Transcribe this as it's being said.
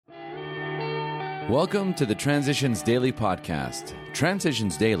Welcome to the Transitions Daily podcast.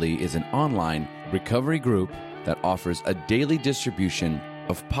 Transitions Daily is an online recovery group that offers a daily distribution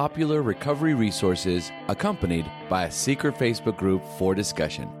of popular recovery resources accompanied by a secret Facebook group for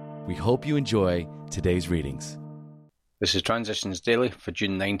discussion. We hope you enjoy today's readings. This is Transitions Daily for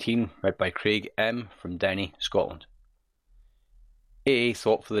June 19, read by Craig M. from Denny, Scotland. AA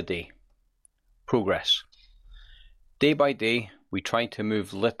Thought for the Day. Progress. Day by day, we try to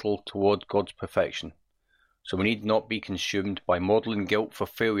move little toward God's perfection, so we need not be consumed by maudlin guilt for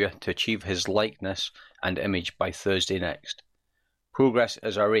failure to achieve His likeness and image by Thursday next. Progress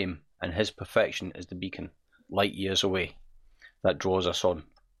is our aim, and His perfection is the beacon, light years away, that draws us on.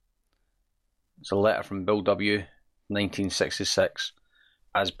 It's a letter from Bill W., 1966,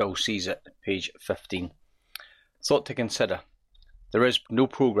 as Bill sees it, page 15. Thought to consider. There is no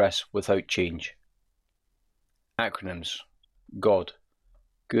progress without change. Acronyms. God.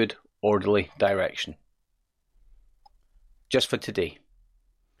 Good, orderly direction. Just for today.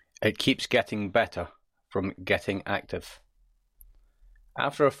 It keeps getting better from getting active.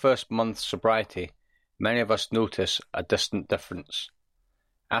 After a first month's sobriety, many of us notice a distant difference.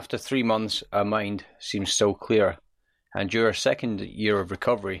 After 3 months, our mind seems still clearer, and during our second year of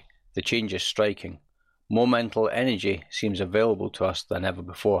recovery, the change is striking. More mental energy seems available to us than ever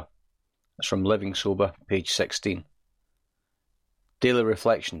before. That's from Living Sober, page 16. Daily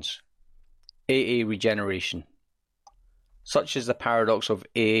Reflections. AA Regeneration. Such is the paradox of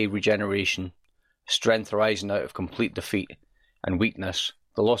AA regeneration, strength arising out of complete defeat, and weakness,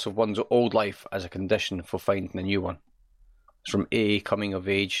 the loss of one's old life as a condition for finding a new one. It's from AA Coming of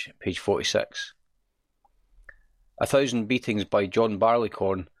Age, page 46. 1,000 Beatings by John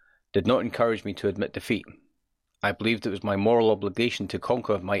Barleycorn did not encourage me to admit defeat. I believed it was my moral obligation to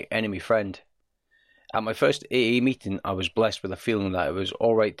conquer my enemy friend. At my first AA meeting, I was blessed with a feeling that it was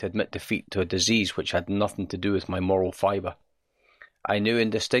all right to admit defeat to a disease which had nothing to do with my moral fibre. I knew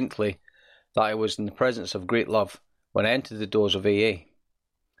indistinctly that I was in the presence of great love when I entered the doors of AA.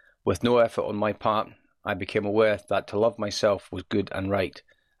 With no effort on my part, I became aware that to love myself was good and right,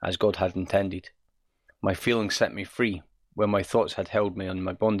 as God had intended. My feelings set me free, where my thoughts had held me in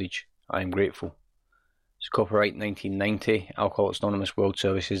my bondage. I am grateful. It's copyright 1990, Alcoholics Anonymous World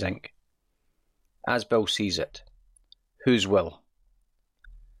Services, Inc. As Bill sees it. Whose will?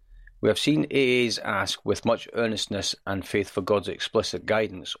 We have seen AAs ask with much earnestness and faith for God's explicit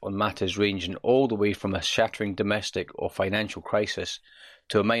guidance on matters ranging all the way from a shattering domestic or financial crisis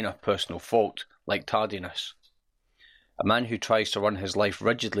to a minor personal fault like tardiness. A man who tries to run his life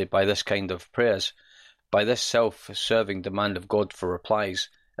rigidly by this kind of prayers, by this self-serving demand of God for replies,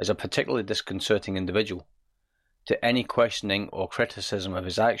 is a particularly disconcerting individual. To any questioning or criticism of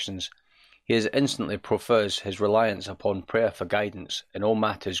his actions, he instantly prefers his reliance upon prayer for guidance in all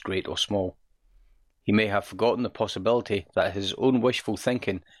matters great or small. He may have forgotten the possibility that his own wishful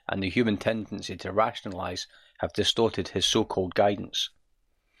thinking and the human tendency to rationalize have distorted his so-called guidance.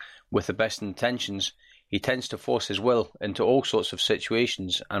 With the best intentions, he tends to force his will into all sorts of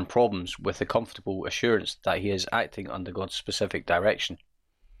situations and problems with the comfortable assurance that he is acting under God's specific direction.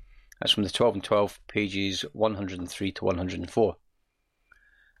 That's from the 12 and 12, pages 103 to 104.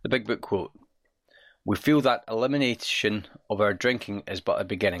 The Big Book quote. We feel that elimination of our drinking is but a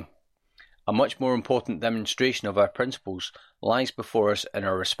beginning. A much more important demonstration of our principles lies before us in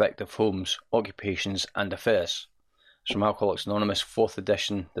our respective homes, occupations and affairs. It's from Alcoholics Anonymous, 4th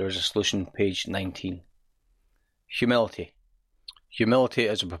edition, There is a Solution, page 19. Humility. Humility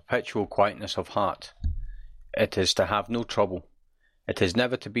is a perpetual quietness of heart. It is to have no trouble. It is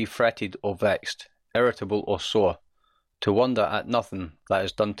never to be fretted or vexed, irritable or sore, to wonder at nothing that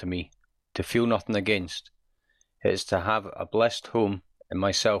is done to me, to feel nothing against. It is to have a blessed home in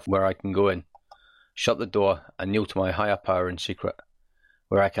myself where I can go in, shut the door and kneel to my higher power in secret,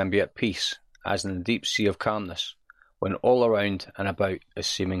 where I can be at peace, as in a deep sea of calmness, when all around and about is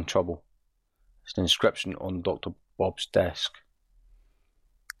seeming trouble. It's an inscription on Dr. Bob's desk.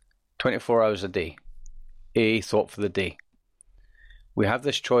 24 hours a day. AA Thought for the Day. We have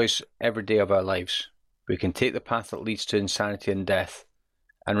this choice every day of our lives. We can take the path that leads to insanity and death,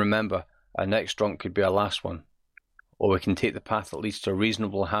 and remember, our next drunk could be our last one. Or we can take the path that leads to a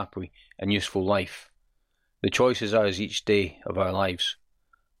reasonable, happy, and useful life. The choice is ours each day of our lives.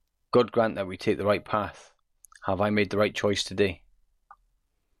 God grant that we take the right path. Have I made the right choice today?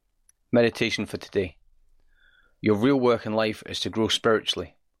 Meditation for today. Your real work in life is to grow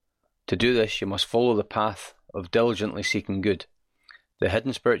spiritually. To do this, you must follow the path of diligently seeking good. The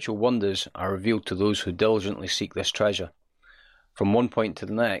hidden spiritual wonders are revealed to those who diligently seek this treasure. From one point to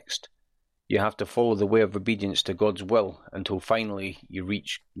the next, You have to follow the way of obedience to God's will until finally you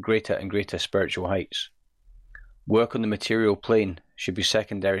reach greater and greater spiritual heights. Work on the material plane should be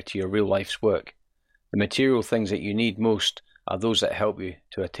secondary to your real life's work. The material things that you need most are those that help you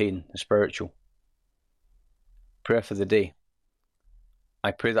to attain the spiritual. Prayer for the day.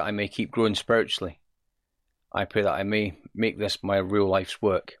 I pray that I may keep growing spiritually. I pray that I may make this my real life's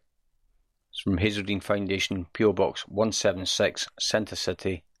work. It's from Hazeldean Foundation, PO Box 176, Center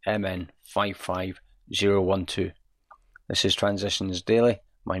City, MN 55012. This is Transitions Daily.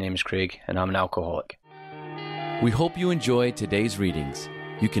 My name is Craig and I'm an alcoholic. We hope you enjoyed today's readings.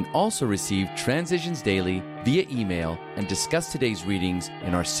 You can also receive Transitions Daily via email and discuss today's readings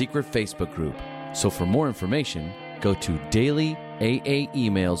in our secret Facebook group. So for more information, go to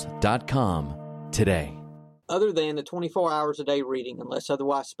dailyaaemails.com today. Other than the 24 hours a day reading, unless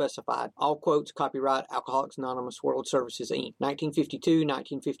otherwise specified, all quotes copyright Alcoholics Anonymous World Services, Inc. 1952,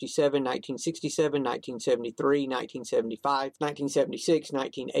 1957, 1967, 1973, 1975, 1976,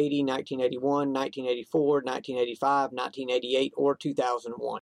 1980, 1981, 1984, 1985, 1988, or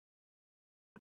 2001.